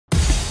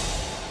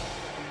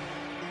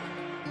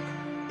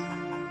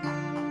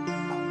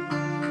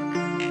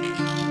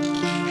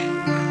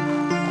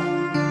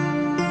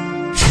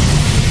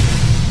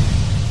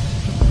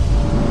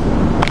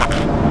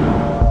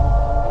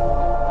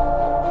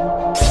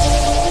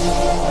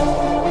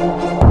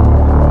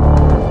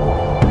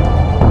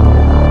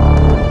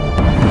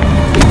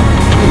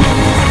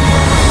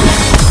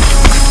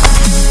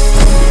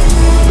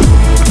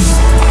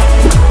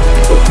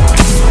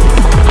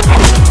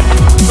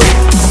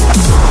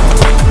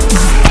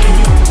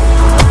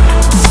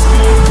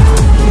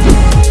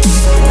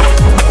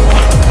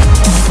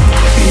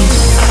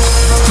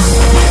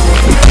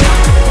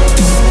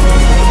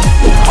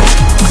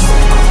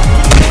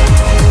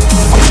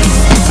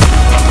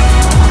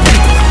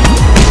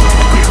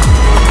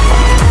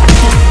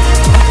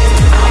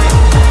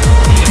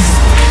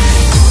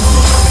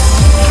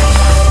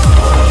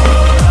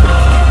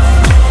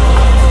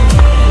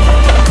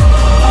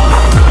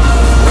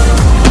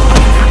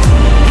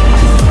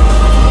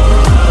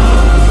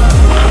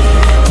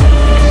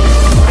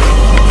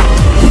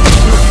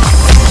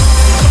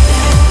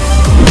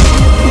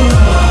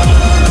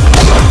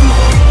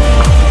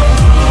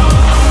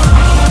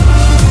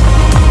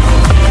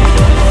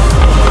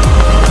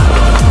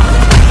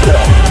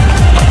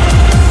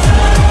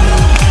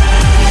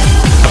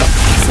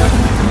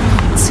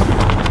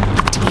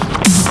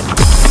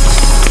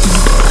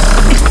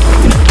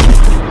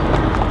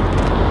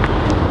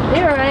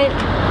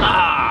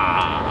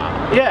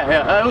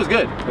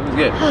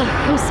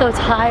I'm so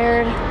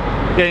tired.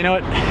 Yeah, you know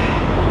what?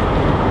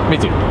 Me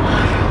too.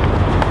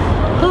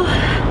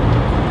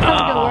 That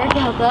was a good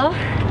workout though.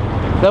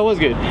 That was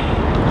good.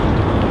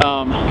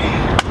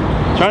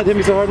 Try not to hit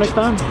me so hard next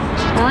time.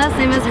 Well, that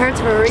name is Hertz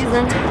for a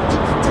reason.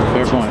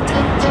 Fair point.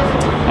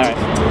 Alright.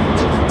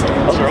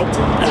 Let's roll.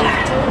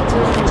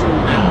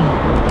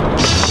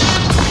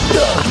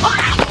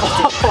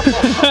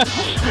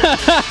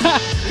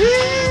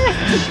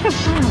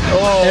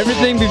 Oh,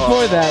 everything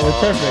before that was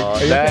perfect.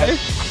 Are you that okay?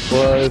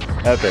 was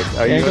epic.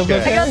 Are you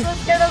okay? I got so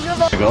scared I was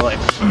gonna Go like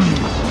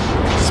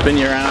spin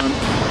you around.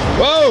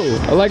 Whoa!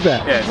 I like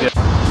that. Yeah, yeah.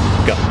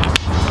 Go.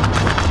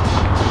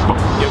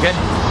 You okay?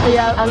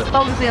 Yeah, I was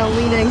focusing on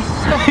leaning.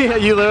 Yeah,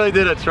 you literally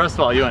did a trust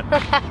fall. You went.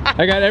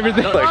 I got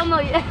everything. Like, Oh no,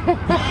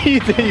 yeah. you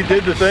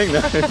did the thing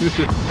though.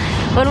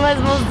 What am I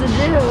supposed to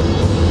do?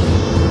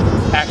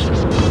 Action.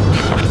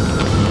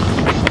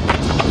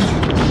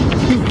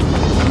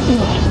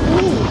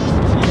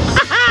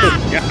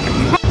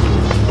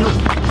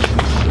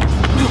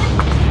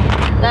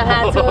 That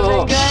had to have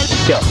been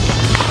good. Go.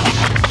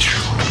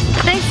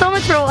 Thanks so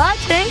much for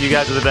watching. You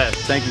guys are the best.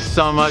 Thank you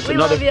so much. We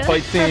Another love you.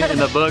 fight scene in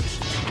the books.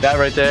 That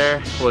right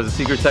there was a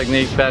secret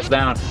technique passed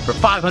down for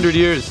 500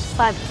 years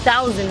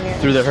 5,000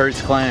 years. through the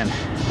Hertz clan.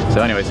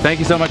 So anyways, thank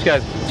you so much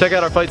guys. Check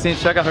out our fight scenes,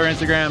 check out her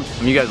Instagram.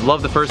 You guys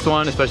love the first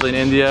one, especially in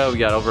India. We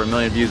got over 1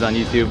 million views on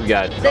YouTube. We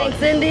got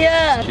Thanks,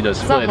 India. She does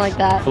something flips, like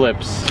that.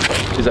 Flips.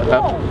 She's like,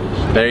 oh,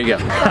 there you go.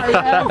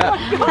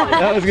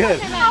 That was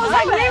good. I was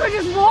like, they were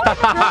just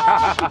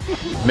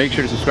walking. Make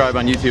sure to subscribe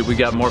on YouTube. We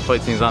got more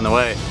fight scenes on the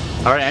way.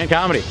 All right, and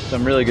comedy.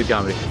 Some really good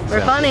comedy.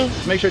 We're funny.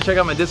 Make sure to check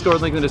out my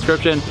Discord link in the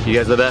description. You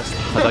guys are the best.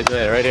 I'll talk to you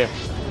later, right here.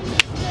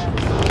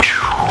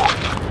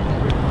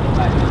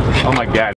 Oh my God.